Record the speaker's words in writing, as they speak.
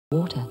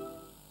water.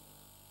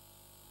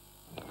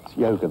 It's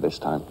yoga this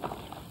time.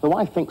 The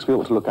wife thinks we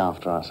ought to look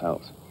after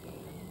ourselves.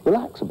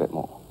 Relax a bit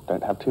more.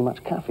 Don't have too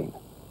much caffeine.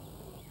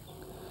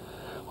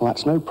 Well,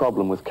 that's no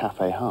problem with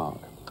Cafe Hague.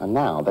 And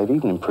now they've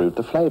even improved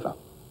the flavour.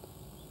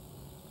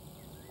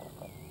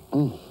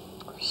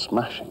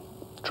 Smashing.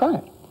 Try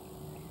it.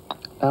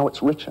 Now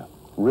it's richer,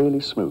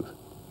 really smooth.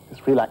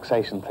 This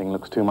relaxation thing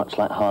looks too much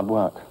like hard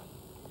work.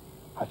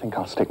 I think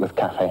I'll stick with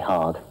Cafe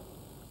Hague.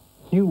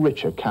 New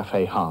richer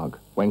Cafe Hague.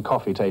 When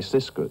coffee tastes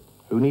this good,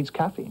 who needs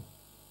caffeine?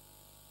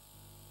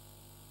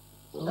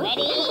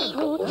 Ready,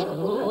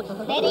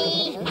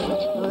 steady,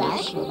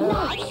 rush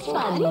like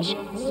sponge,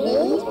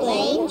 smooth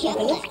plain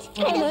chocolate,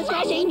 and a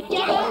smashing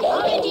double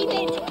orangey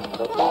bit.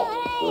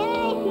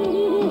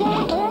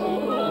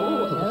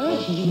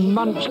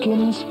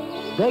 Munchkins.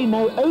 They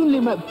know only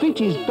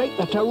McVitie's bake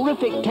the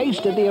terrific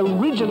taste of the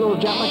original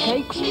Jaffa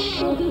cakes.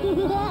 So they're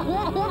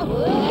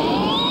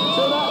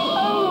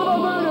over the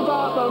moon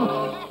about them.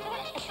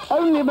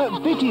 Only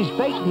McVitie's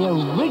bake the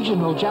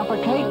original Jaffa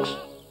cakes.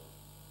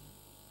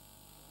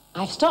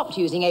 I've stopped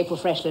using April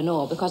Fresh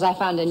Lenore because I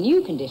found a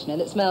new conditioner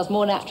that smells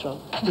more natural.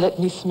 Let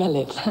me smell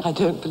it. I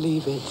don't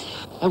believe it.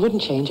 I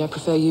wouldn't change. I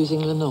prefer using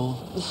Lenore.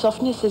 The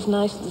softness is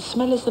nice. The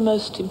smell is the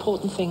most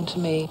important thing to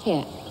me.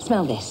 Here,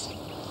 smell this.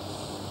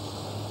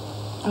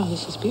 Oh,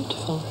 this is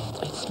beautiful.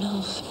 It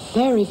smells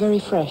very, very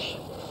fresh.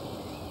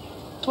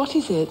 What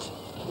is it?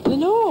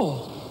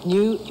 Lenore.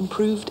 New,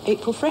 improved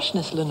April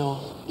Freshness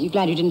Lenore. You're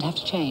glad you didn't have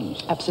to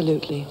change?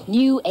 Absolutely.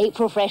 New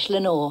April Fresh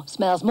Lenore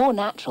smells more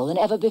natural than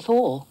ever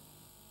before.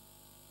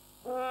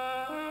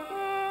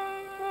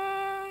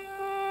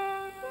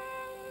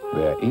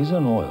 There is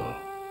an oil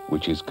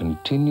which is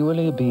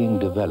continually being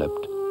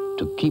developed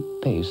to keep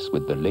pace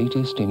with the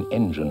latest in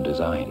engine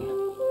design.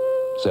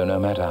 So no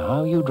matter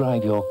how you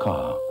drive your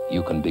car,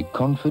 you can be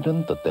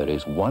confident that there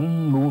is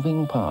one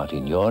moving part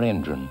in your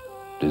engine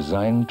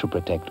designed to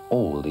protect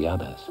all the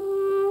others.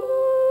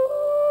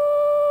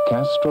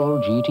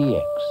 Castrol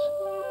GTX,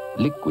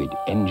 liquid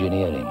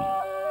engineering.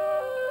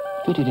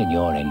 Fit it in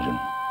your engine.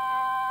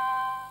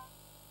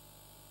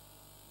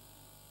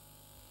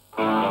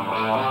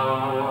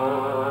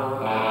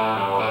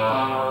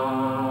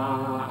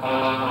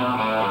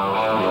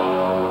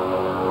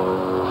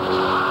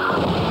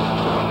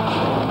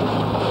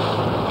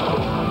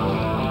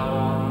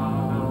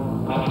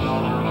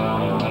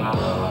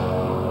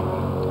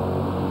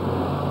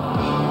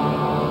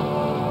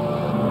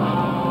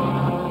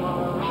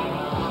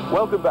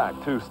 Welcome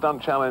back to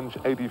Stunt Challenge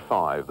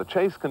 85. The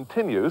chase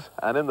continues,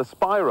 and in the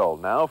spiral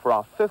now for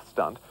our fifth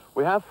stunt,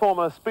 we have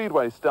former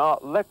Speedway star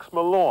Lex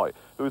Malloy,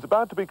 who is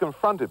about to be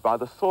confronted by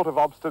the sort of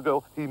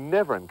obstacle he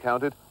never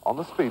encountered on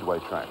the Speedway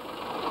track.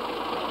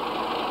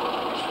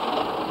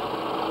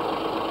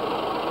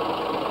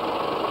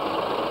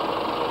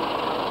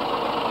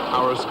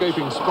 Our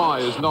escaping spy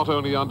is not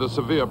only under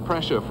severe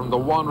pressure from the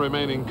one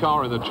remaining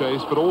car in the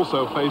chase, but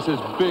also faces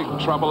big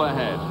trouble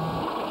ahead.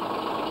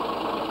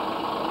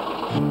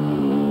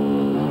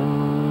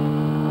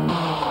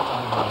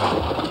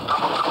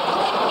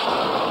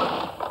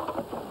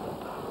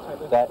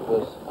 That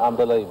was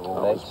unbelievable,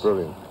 Lex. That was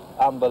brilliant.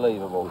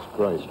 Unbelievable. It was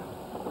great.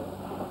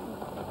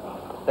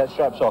 That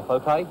strap's off,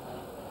 okay?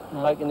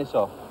 No. Taking this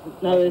off.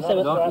 No, there's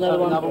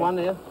another one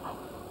there.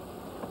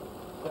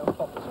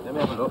 Let me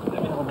have a look.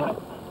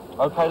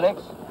 Okay,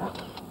 Lex?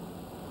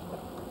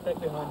 Stay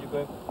behind you,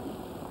 Greg.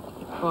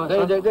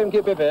 Don't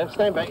get Biff here.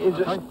 Stand back.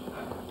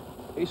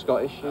 He's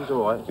Scottish. He's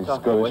all right. He's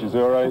Scottish. He's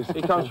all right.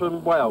 He comes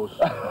from Wales.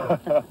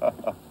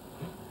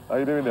 How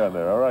you doing down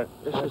there? All right?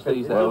 It's just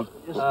these there.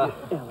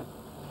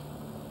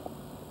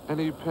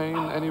 Any pain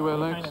anywhere,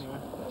 Lex?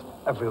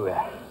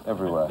 Everywhere.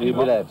 Everywhere.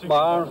 My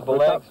arms, my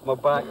legs, my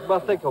back. I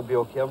think I'll be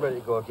okay. I'm ready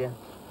to go again.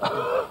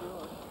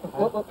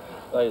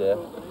 Stay there.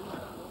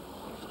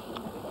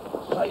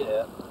 Stay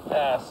there.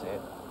 That's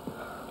it.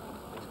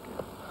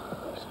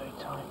 Stay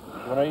tight.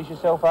 You want to ease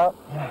yourself up?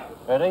 Yeah.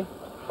 Ready?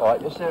 All right,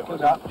 just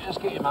circle up. Just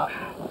get him up.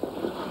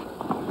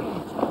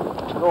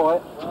 All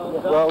right.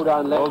 Well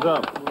done, Lex. Well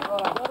done.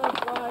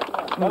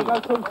 Don't go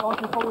too fast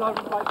and fall over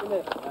and break your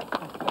neck.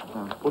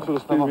 What sort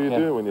of speed were you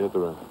doing when you hit the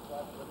ramp?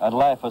 I'd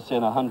lie if I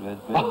said 100,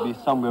 but it'd be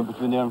somewhere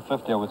between there and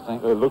 50, I would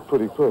think. It looked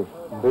pretty quick.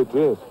 It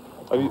did.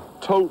 And you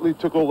totally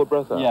took all the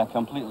breath out? Yeah,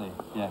 completely.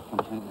 Yeah,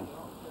 completely.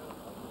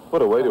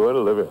 What a way to earn a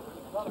living.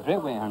 It's a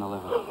great way to earn a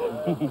living.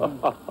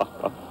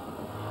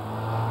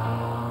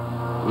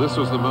 This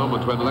was the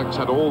moment when Lex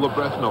had all the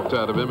breath knocked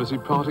out of him as he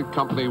parted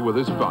company with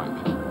his bike.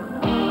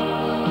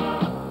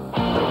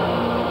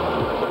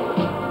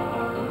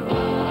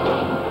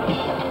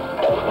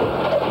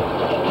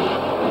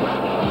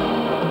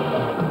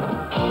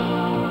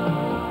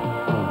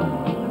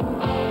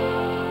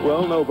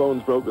 Well, no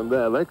bones broken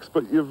there, Lex,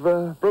 but you've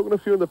broken a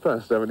few in the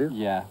past, haven't you?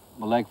 Yeah,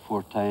 my leg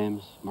 4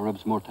 times, my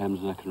ribs more times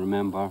than I can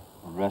remember,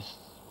 my wrists,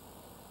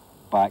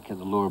 back at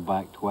the lower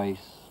back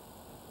twice.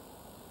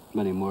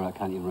 Many more I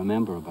can't even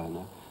remember about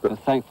now. But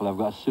thankfully, I've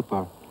got a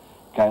super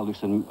guy who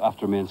looks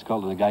after me in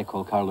Scotland, a guy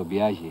called Carlo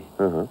Biaggi,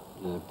 the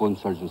bone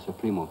surgeon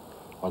supremo,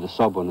 or the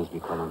sawbone as we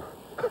call him.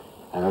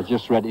 And I was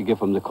just ready to give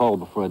him the call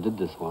before I did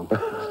this one,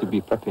 just to be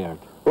prepared.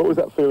 What was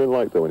that feeling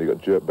like, though, when you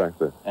got jerked back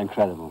there?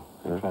 Incredible,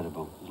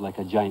 incredible. It was like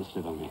a giant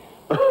stood on me.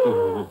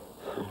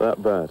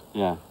 That bad?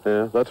 Yeah.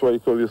 Yeah, that's why you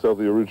call yourself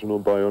the original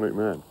Bionic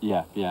Man.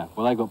 Yeah, yeah.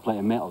 Well, I got plenty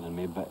of metal in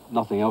me, but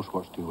nothing else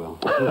works too well.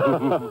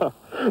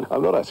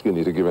 I'm not asking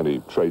you to give any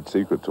trade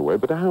secrets away,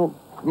 but how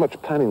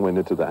much planning went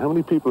into that? How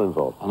many people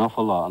involved? An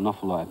awful lot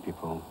of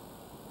people.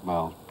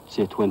 Well,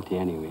 say 20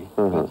 anyway.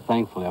 But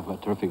thankfully, I've got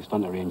a terrific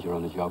stunt arranger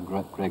on the job,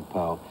 Greg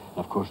Powell, and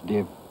of course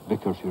Dave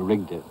Vickers, who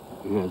rigged it,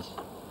 who is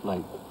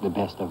like the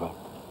best ever.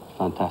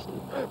 Fantastic.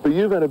 But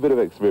you've had a bit of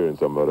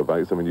experience on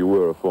motorbikes. I mean, you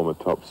were a former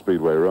top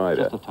speedway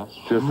rider. Just a touch.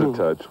 Just a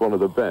touch, one of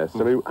the best.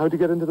 I mean, how did you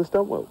get into the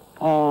stunt world?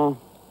 I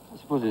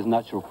suppose it's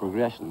natural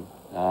progression.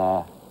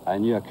 I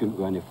knew I couldn't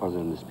go any further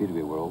in the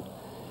speedway world.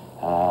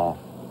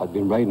 I'd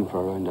been riding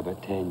for around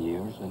about 10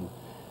 years, and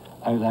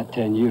out of that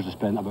 10 years, I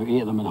spent about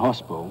 8 of them in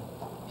hospital.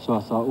 So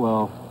I thought,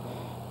 well,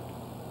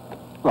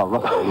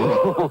 roughly.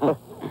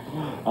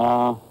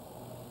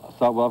 I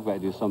thought, well, I've got to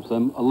do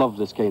something. I love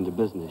this kind of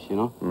business, you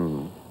know.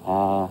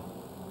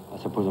 I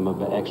suppose I'm a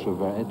bit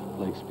extroverted,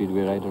 like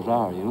speedway riders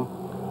are, you know,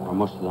 or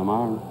most of them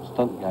are, and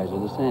stunt guys are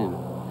the same.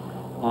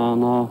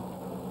 And,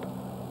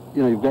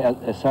 you know, you've got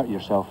to assert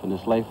yourself in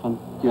this life, and,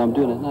 you know, I'm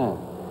doing it now.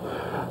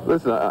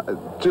 Listen,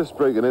 just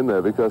breaking in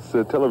there, because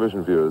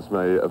television viewers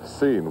may have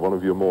seen one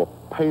of your more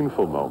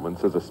painful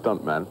moments as a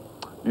stuntman.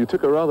 You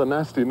took a rather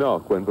nasty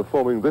knock when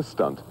performing this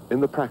stunt in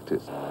the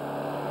practice.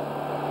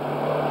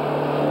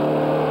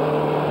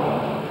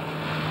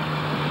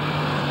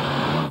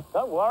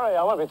 Don't worry,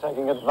 I won't be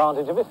taking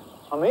advantage of it.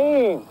 I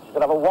mean, you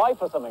could have a wife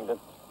or something to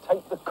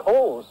take the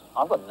calls.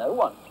 I've got no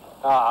one.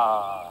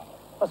 Ah,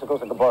 unless of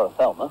course I could borrow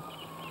Thelma.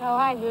 Oh,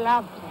 I'd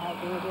love to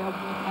help you with your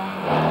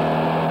business.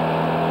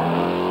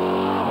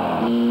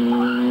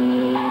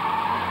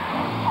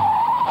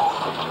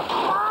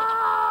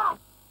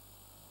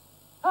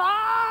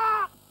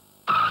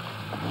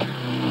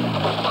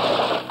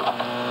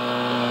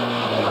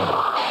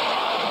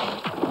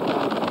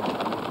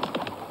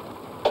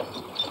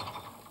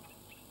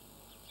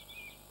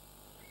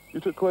 You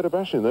took quite a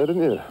bashing there,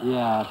 didn't you?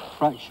 Yeah, I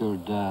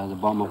fractured the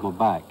bottom of my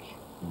back.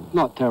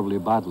 Not terribly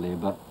badly,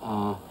 but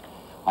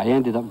I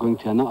ended up going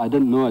to I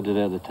didn't know I did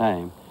it at the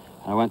time,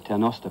 and I went to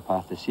an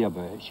osteopath to see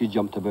about it. She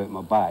jumped about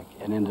my back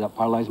and ended up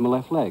paralysing my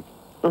left leg.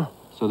 Oh.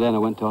 So then I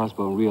went to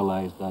hospital and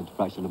realised I'd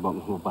fractured the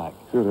bottom of my back.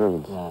 Good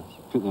heavens. Yeah, she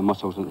put the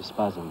muscles into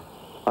spasm.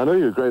 I know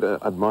you're a great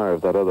admirer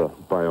of that other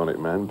Bionic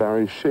Man,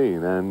 Barry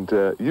Sheen, and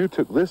you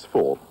took this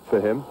fall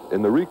for him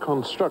in the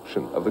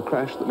reconstruction of the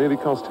crash that nearly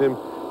cost him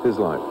his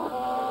life.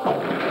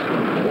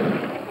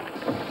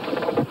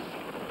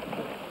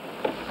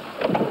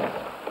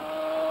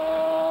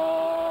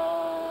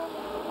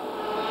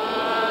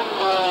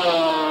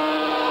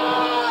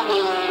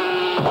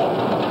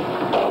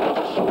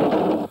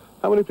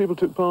 How many people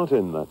took part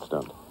in that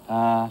stunt?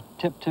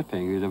 Tip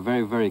Tipping, who's a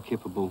very, very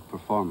capable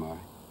performer,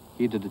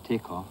 he did the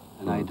takeoff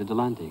and I did the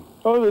landing.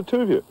 Oh, the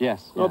two of you?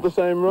 Yes. Not the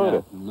same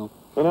rider? Yeah, no.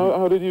 And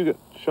how did you get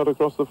shot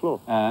across the floor?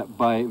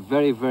 By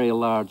very, very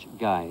large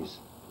guys,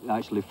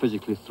 actually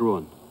physically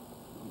thrown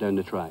down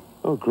the track.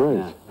 Oh, great.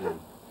 Yeah, yeah.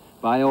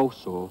 But I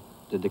also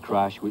did the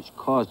crash which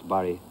caused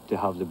Barry to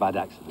have the bad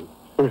accident.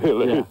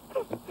 Really? Yeah.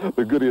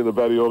 The goodie and the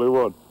baddie all in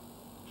one.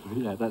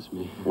 Yeah, that's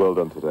me. Well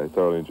done today.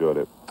 Thoroughly enjoyed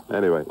it.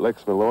 Anyway,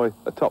 Lex Malloy,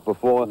 a top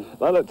performer.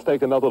 Now let's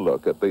take another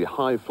look at the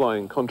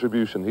high-flying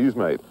contribution he's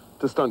made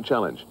to Stunt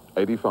Challenge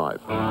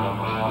 85.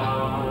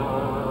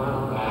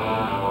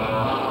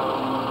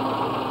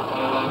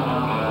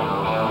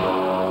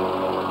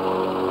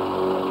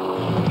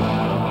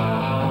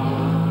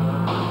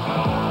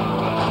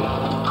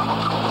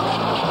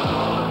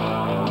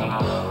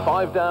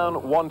 Five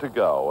down, one to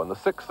go, and the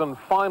sixth and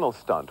final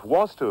stunt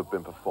was to have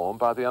been performed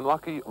by the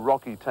unlucky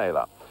Rocky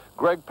Taylor.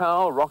 Greg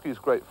Powell, Rocky's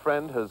great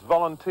friend, has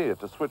volunteered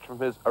to switch from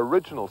his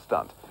original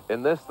stunt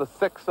in this, the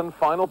sixth and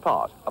final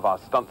part of our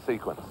stunt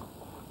sequence.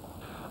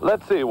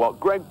 Let's see what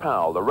Greg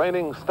Powell, the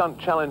reigning Stunt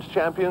Challenge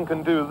champion,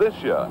 can do this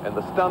year in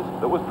the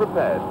stunt that was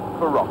prepared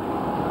for Rocky.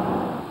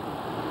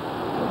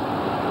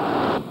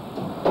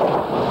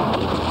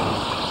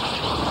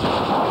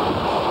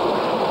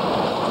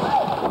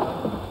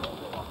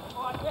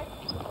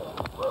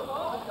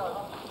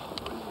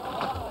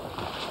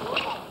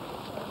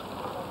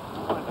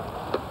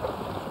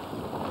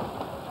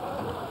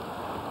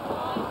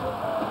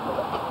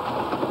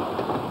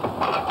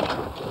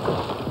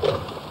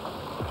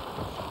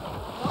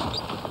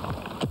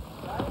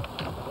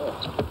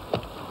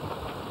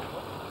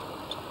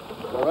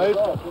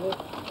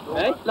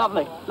 Hey,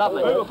 lovely,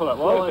 lovely. Beautiful that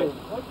was.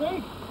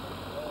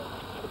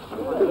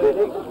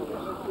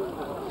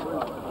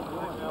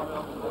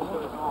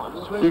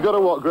 You got a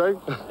what, Greg?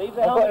 Leave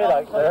the helmet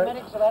on for a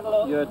minute, so have a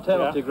look. You're a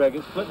penalty, Greg.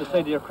 It's split the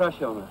side of your crash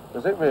helmet.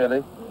 Is it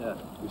really? Yeah.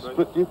 You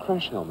split your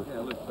crash helmet? Yeah,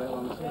 look, right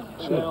along the side.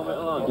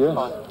 Yes.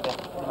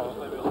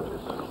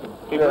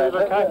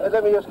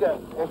 Let me just get,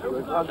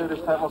 I'll do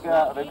this time, we'll get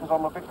out of it, because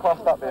I'm a bit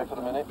crossed up here for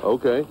the minute.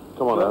 Okay,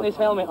 come on Put now. this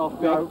helmet off,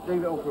 Greg.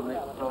 Leave it on for a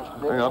minute.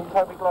 Hang on.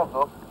 Take my gloves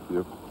off.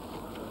 Yep.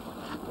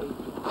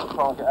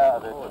 Try and get out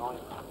of it.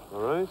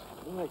 All right.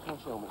 You make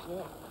crash helmets, yeah?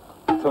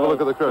 Let's have a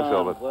look at the crash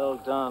helmet. Well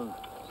done.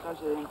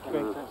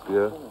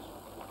 Yeah.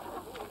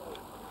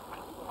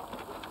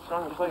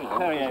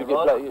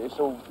 It's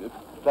all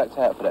blacked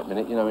out for that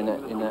minute, you know, in that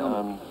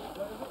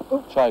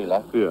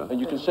trailer. Yeah. And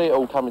you can see it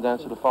all coming down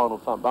to the final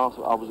front, but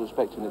I was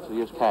expecting it to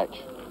just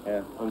catch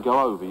and go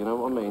over, you know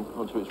what I mean,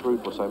 onto its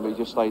roof or something, but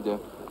he just stayed there.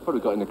 Probably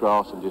got in the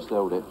grass and just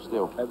held it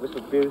still. It was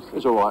a beauty.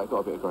 It's all right, got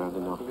a bit of ground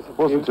in there.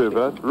 Wasn't too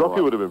bad.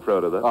 Rocky would have been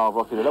proud of that. Oh,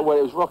 Rocky. Well,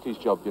 it was Rocky's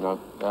job, you know.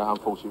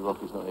 Unfortunately,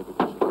 Rocky's not here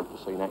because of the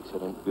unforeseen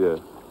accident. Yeah.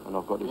 And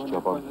I've got this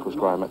job on because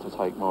Graham had to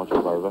take my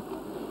job over.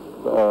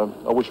 But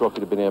I wish Rocky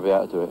had been here to be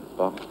able to do it,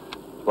 but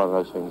it's one of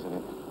those things, isn't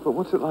it? But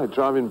what's it like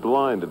driving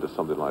blind into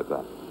something like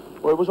that?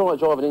 Well, it was all right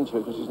driving into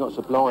it because he's not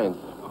so blind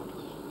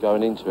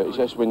going into it. It's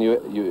just when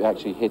you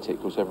actually hit it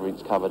because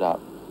everything's covered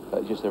up,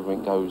 that just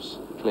everything goes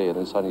clear,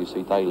 then suddenly you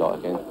see daylight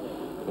again.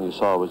 When your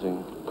sire was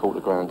in, caught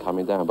the ground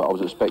coming down, but I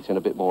was expecting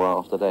a bit more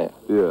after that.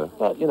 Yeah.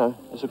 But, you know,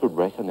 it's a good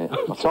wreck, isn't it?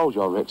 I told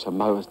you I wrecked some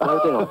mowers, didn't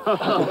I?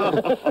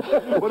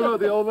 What about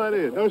the old man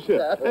here? No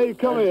shit. Hey,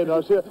 come here,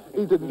 no shit.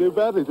 He didn't do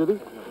badly, did he?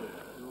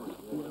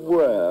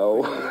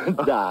 Well,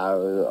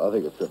 no, I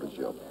think a terrific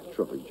job.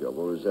 Terrific job.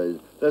 I would say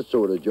that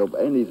sort of job,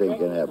 anything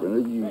can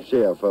happen. You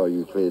see how far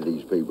you clear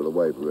these people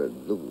away from it.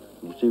 Look,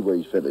 you see where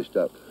he's finished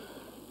up,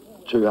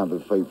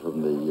 200 feet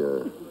from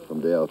the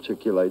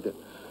articulator.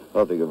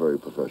 I think a very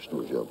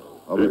professional job.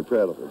 I'm very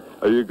proud of him.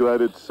 Are you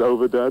glad it's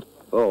over, Dad?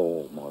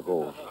 Oh, my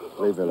gosh.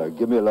 Leave me alone.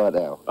 Give me a light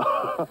now.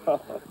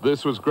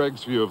 This was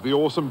Greg's view of the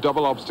awesome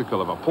double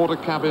obstacle of a porter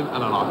cabin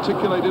and an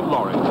articulated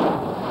lorry.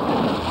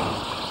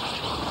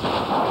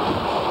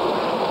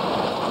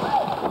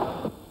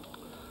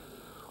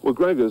 Well,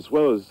 Greg, as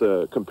well as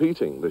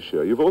competing this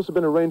year, you've also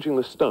been arranging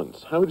the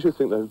stunts. How do you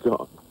think they've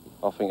gone?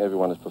 I think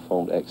everyone has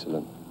performed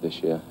excellent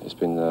this year. It's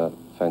been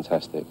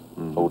fantastic.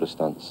 All the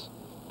stunts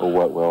all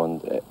work well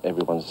and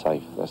everyone's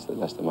safe. That's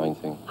the main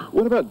thing.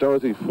 What about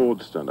Dorothy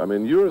Ford's stunt? I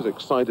mean, you're as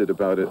excited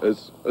about it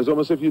as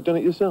almost if you'd done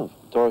it yourself.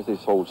 Dorothy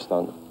Ford's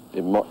stunt,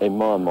 in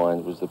my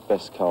mind, was the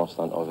best car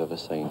stunt I've ever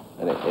seen.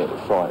 And it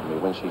frightened me.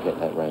 When she hit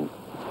that ramp,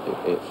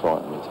 it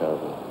frightened me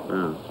terribly.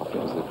 Yeah. I think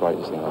it was the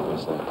greatest thing I've ever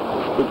seen.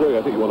 But Greg,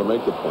 I think you want to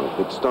make the point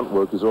that stunt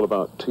work is all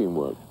about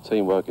teamwork.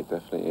 Teamwork, it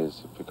definitely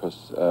is,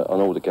 because on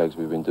all the gags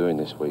we've been doing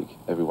this week,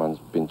 everyone's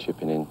been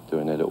chipping in,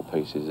 doing their little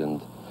pieces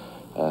and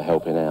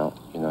helping out,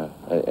 you know.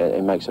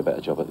 It makes a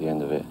better job at the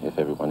end of it if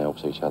everyone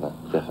helps each other,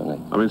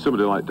 definitely. I mean,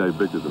 somebody like Dave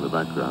Bickers in the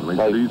background makes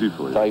it easy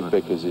for you. Dave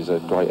Bickers is a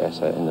great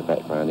asset in the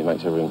background. He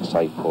makes everything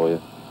safe for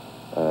you.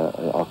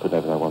 I couldn't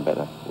have no one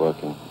better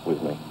working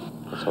with me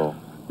at all.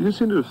 You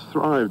seem to have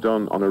thrived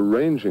on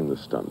arranging the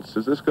stunts.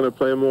 Is this going to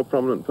play a more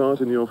prominent part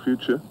in your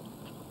future?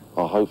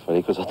 Oh,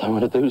 hopefully, because I don't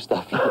want to do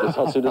stuff.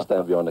 I'd sooner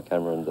stand behind the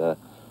camera and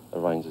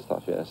arrange the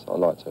stuff, yes. I'd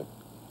like to.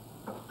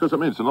 Because, I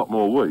mean, it's a lot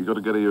more work. You've got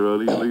to get here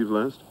early and leave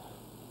last.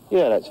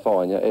 Yeah, that's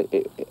fine. Yeah,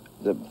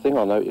 the thing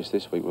I noticed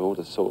this week with all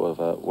the sort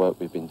of work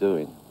we've been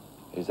doing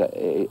is that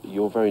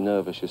you're very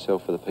nervous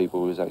yourself for the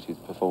people who's actually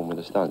performing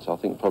the stunts. I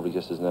think probably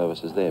just as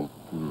nervous as them.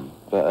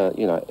 But,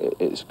 you know,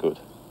 it's good.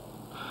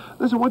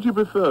 Listen, what do you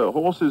prefer,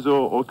 horses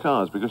or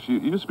cars? Because you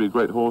used to be a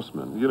great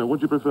horseman. You know, what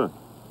do you prefer?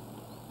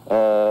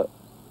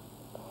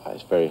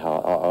 It's very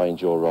hard. I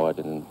enjoy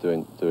riding and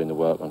doing the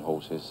work on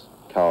horses.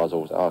 Cars,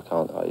 I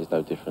can't. There's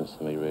no difference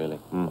to me, really.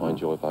 I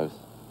enjoy both.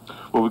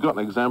 Well, we've got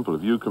an example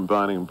of you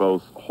combining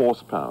both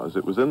horsepowers.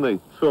 It was in the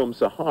film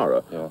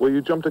Sahara, where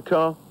you jumped a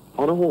car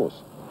on a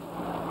horse.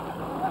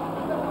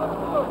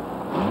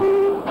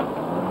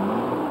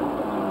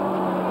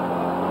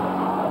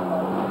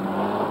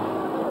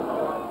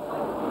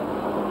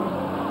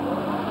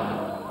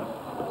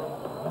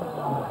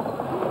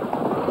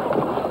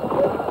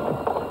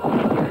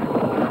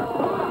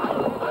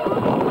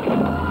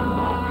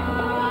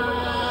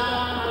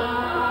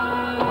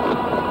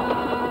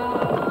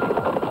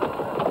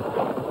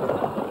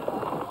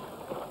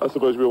 I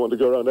suppose we want to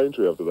go around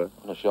Aintree after that.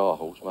 On a shower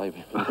horse,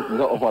 maybe.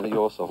 Not on one of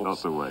your songs.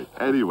 Not the way.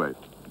 Anyway,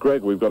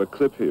 Greg, we've got a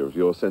clip here of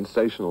your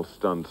sensational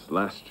stunts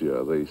last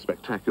year, the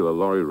spectacular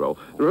lorry roll.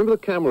 Remember the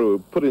camera we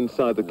put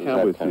inside the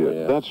cab with you?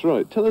 Yeah. That's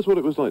right. Tell us what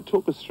it was like.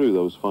 Talk us through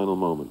those final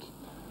moments.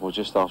 Well,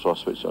 just after I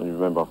switched on, you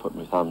remember I put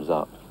my thumbs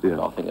up. Yeah.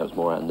 But I think that was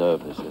more out of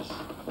nervousness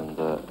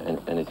than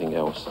anything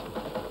else.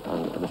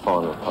 And the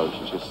final approach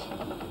was just,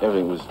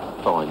 everything was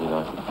fine, you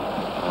know.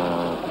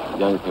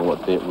 The only thing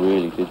what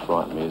really did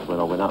frighten me is when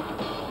I went up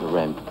the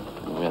ramp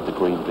and we had the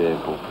green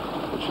vehicle,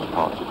 which was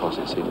parked across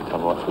it, seemed to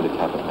come right through the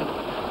cab at me.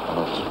 And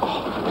I just,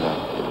 you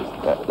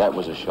know, that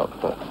was a shock,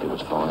 but it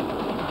was fine.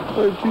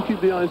 Do you keep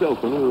the eyes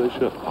open or are they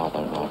shut? I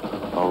don't know.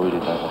 I really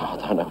don't know.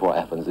 I don't know what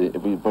happens.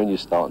 When you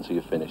start until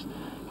you're finished,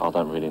 I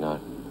don't really know.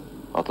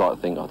 I'd like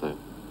to think I do.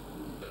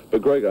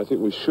 But Greg, I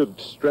think we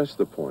should stress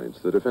the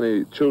point that if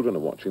any children are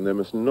watching, they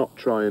must not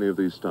try any of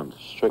these stunts.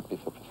 Strictly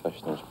for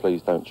professionals.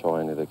 Please don't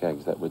try any of the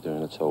gags that we're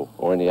doing at all,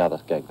 or any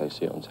other gag they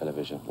see on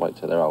television. Wait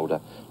till they're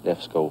older,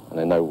 left school, and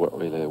they know what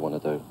really they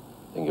want to do.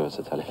 Then give us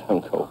a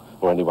telephone call,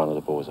 or any one of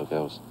the boys or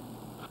girls.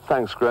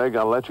 Thanks, Greg.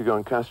 I'll let you go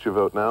and cast your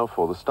vote now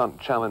for the Stunt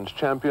Challenge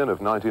Champion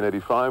of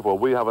 1985, while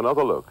we have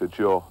another look at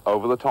your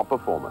over-the-top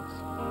performance.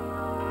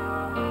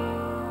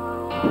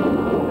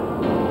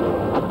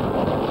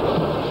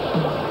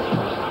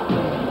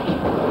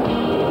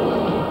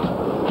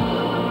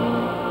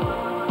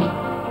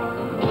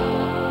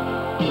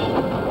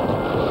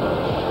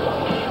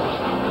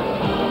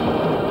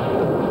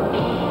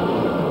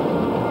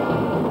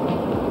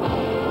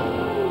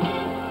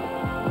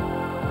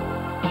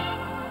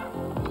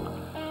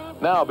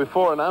 Now,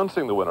 before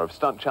announcing the winner of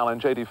Stunt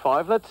Challenge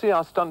 85, let's see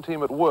our stunt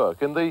team at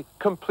work in the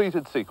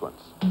completed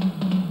sequence.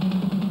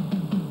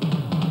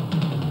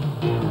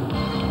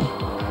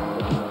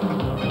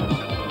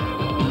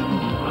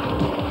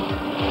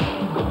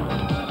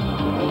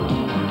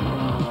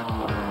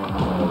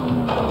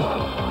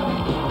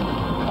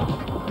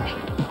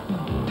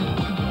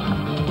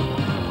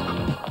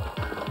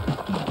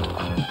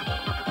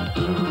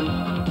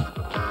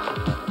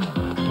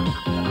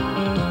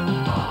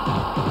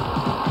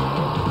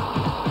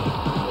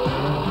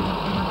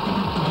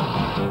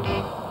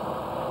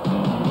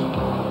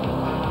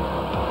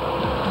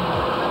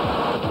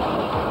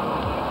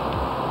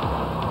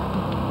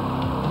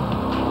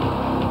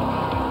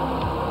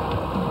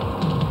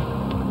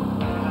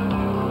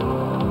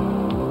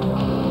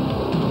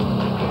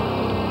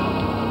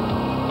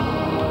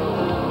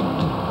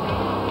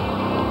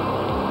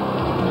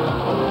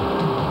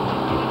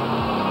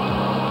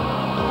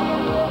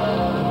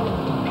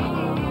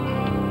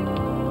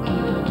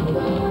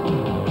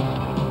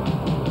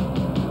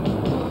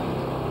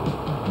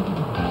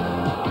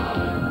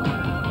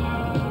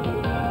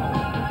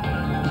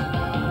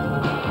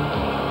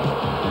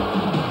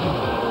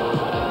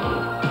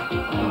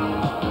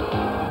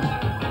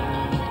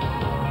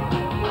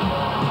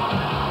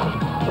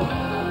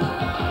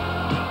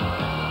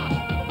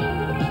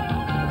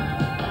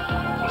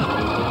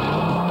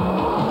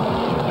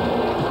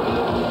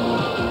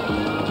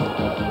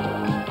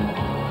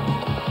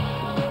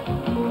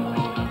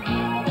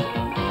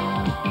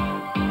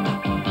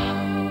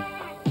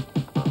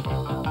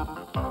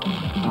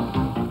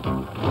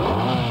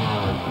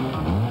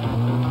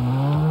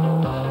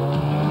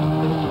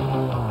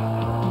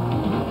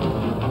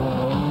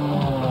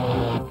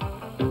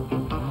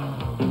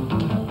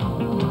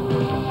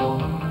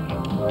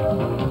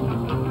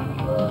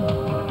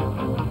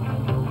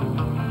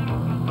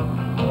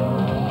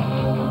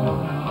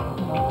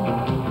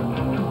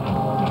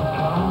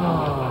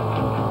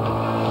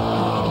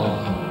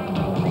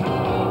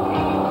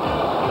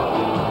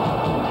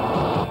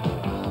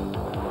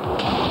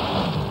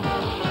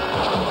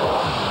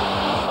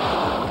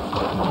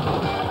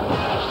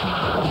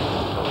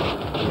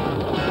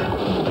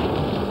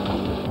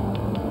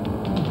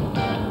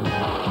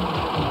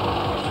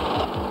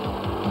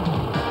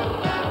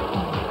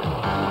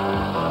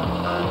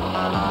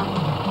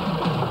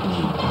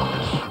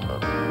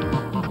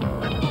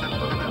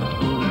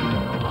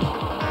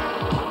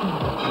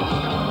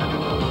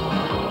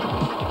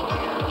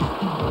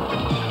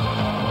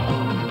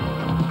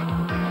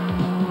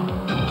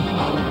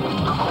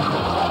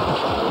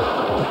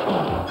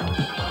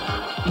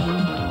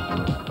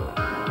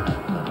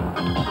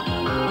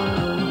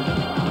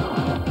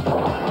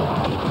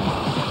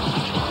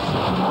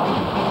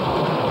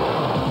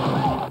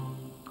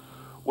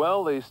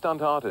 Well, the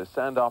stunt artists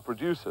and our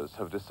producers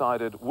have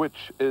decided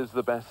which is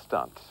the best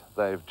stunt.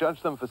 They've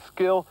judged them for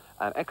skill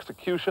and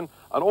execution,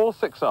 and all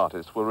 6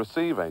 artists will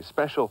receive a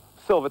special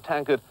silver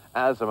tankard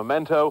as a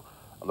memento,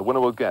 and the winner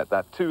will get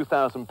that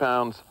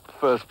 £2,000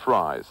 first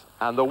prize.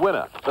 And the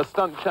winner, the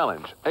Stunt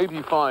Challenge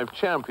 85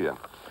 champion,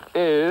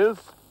 is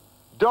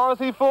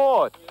Dorothy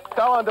Ford.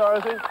 Come on,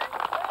 Dorothy.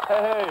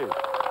 Hey.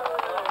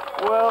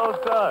 Well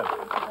done.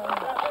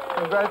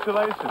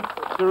 Congratulations.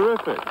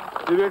 Terrific.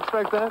 Did you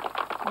expect that?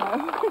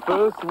 No.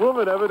 First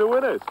woman ever to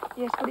win it.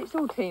 Yes, but it's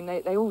all team.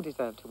 They all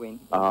deserve to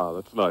win. Ah,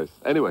 that's nice.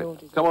 Anyway,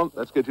 come on,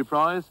 let's get your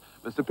prize.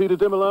 Mr. Peter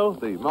Dimolo,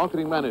 the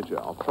marketing manager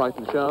of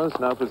Triton Showers,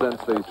 now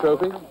presents the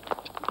trophy.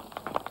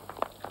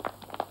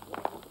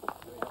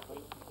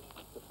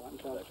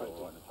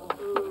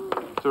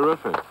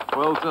 Terrific.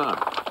 Well done.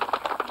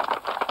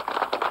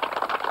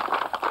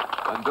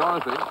 And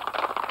Dorothy,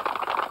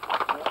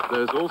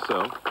 there's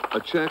also a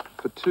cheque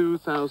for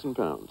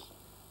 £2,000.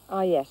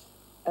 Ah, yes.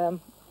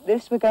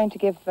 This we're going to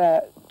give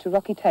to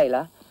Rocky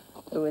Taylor,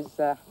 who has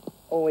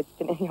always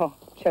been in your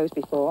shows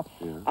before,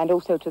 and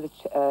also to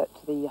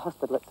the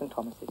hospital at St.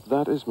 Thomas's.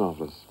 That is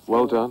marvellous.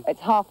 Well done.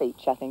 It's half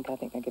each, I think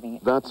they're giving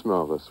it. That's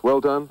marvellous.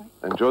 Well done.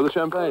 Enjoy the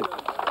champagne.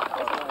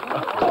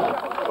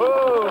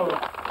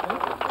 Oh!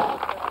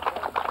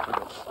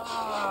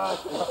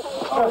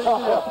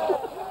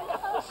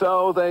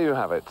 So there you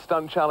have it,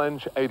 Stunt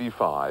Challenge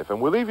 85.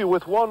 And we'll leave you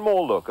with one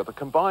more look at the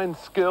combined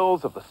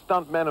skills of the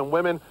stunt men and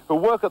women who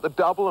work at the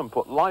double and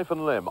put life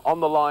and limb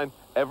on the line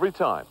every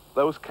time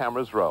those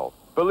cameras roll.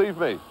 Believe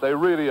me, they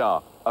really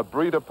are a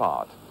breed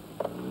apart.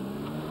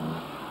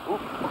 Ooh.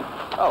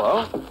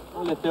 Hello.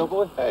 Hello, Phil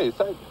boy. Hey,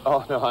 thanks.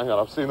 Oh, no, hang on,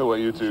 I've seen the way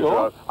you two Sure.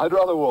 drive. I'd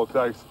rather walk,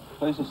 thanks.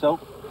 Please yourself.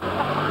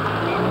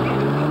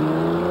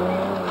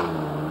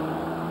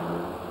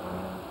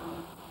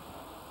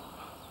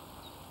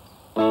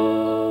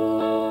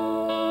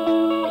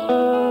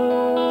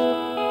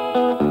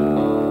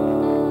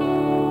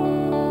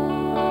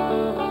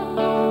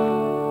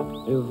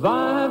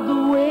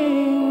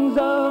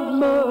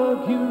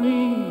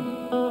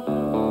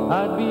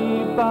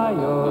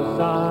 your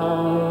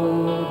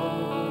side.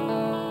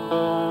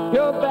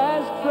 Your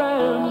best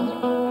friend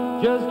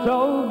just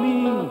told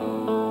me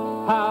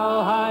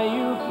how high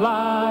you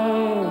fly.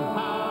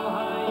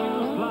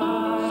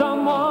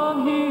 Someone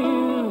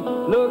here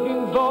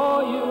looking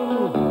for you,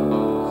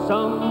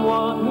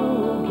 someone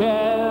who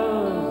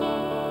cares.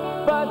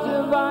 But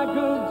if I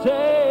could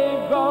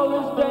take all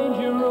this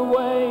danger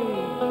away,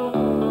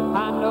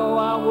 I know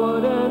I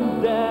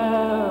wouldn't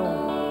dare.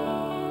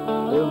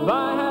 If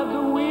I had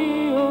the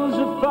wheels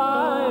of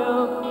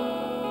fire,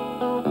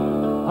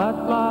 I'd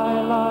fly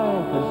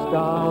like a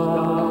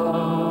star.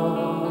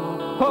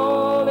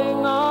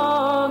 Holding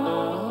on,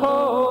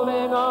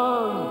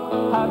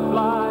 I'd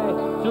fly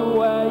to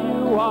where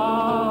you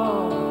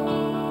are.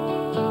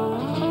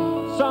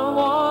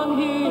 Someone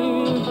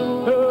here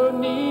who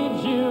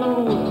needs you,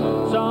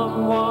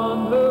 someone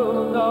who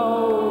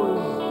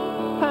knows.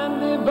 And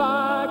if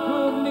I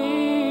could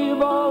leave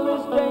all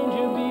this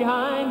danger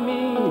behind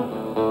me,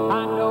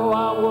 I know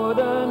I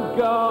wouldn't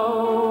go.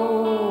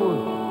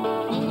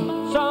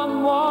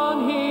 Someone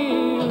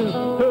here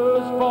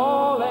who's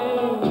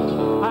falling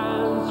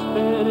and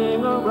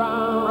spinning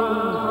around.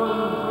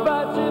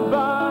 But if I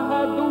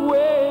had the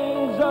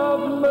wings of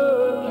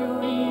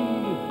Mercury,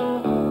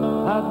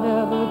 I'd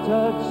never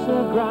touch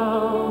the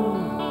ground.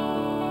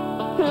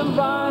 If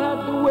I had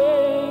the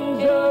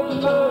wings of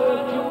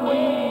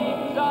Mercury,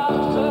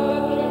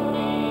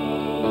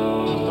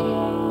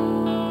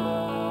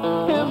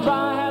 if I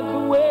had the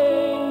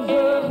wings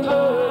of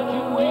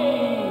Mercury,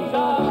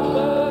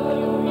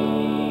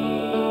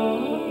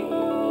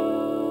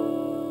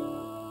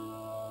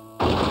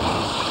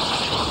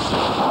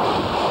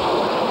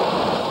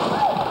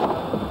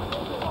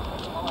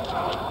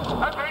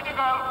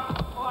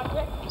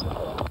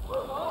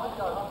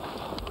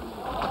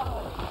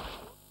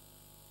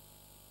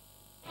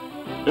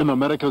 In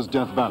America's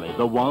Death Valley,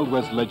 the Wild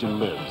West legend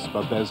lives,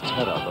 but there's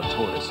terror the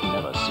tourists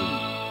never see.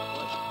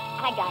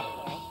 I got it,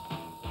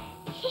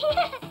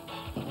 Harry.